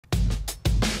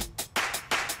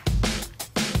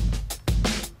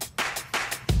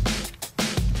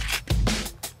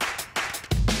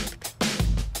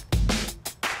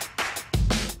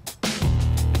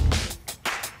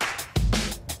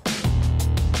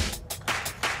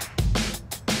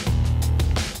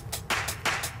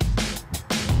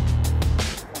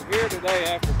today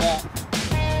after about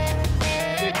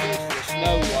 6 inches of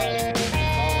snow last week. I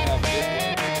don't have good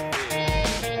weather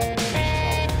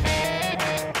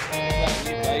got a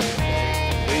new bait today,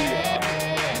 BooYah.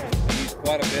 We use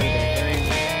quite a bit of their things.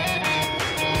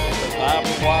 The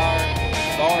fiber wire.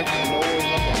 Sorry for the noise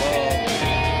up above.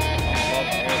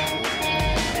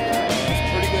 It's a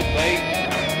pretty good bait.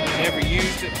 Never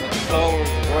used it, but the colors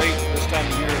are great this time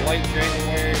of year. Late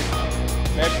January,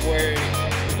 February,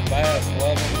 the bass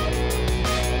love them.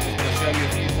 I'm just going to show you a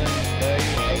few things today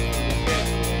and hopefully you'll catch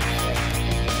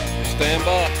them. Stand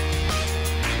by.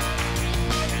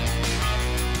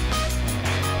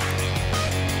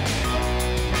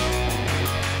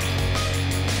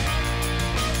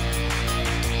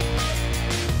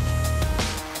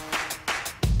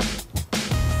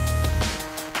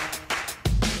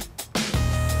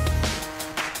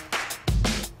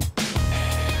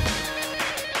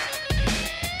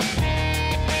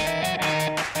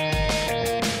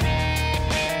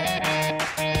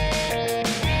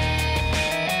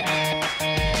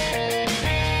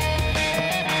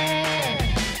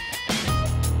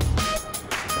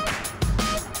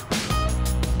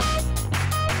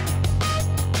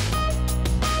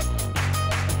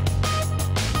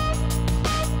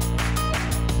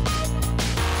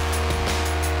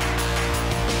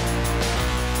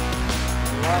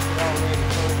 Like it already,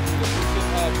 so we should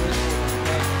have this one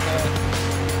next time.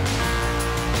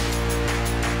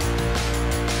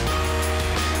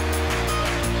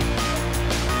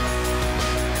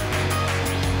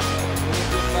 A little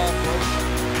bit vibration.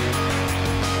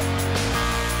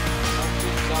 Don't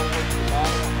push it all the way to the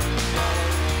bottom.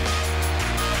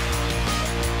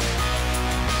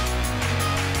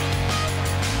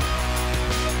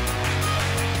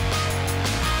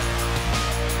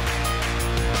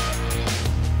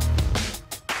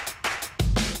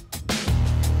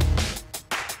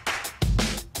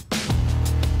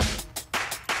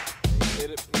 He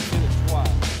did it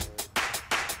twice.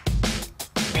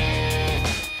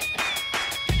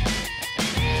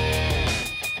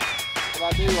 What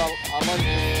I do, I let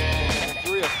it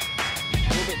drift a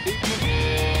little bit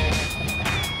deeper.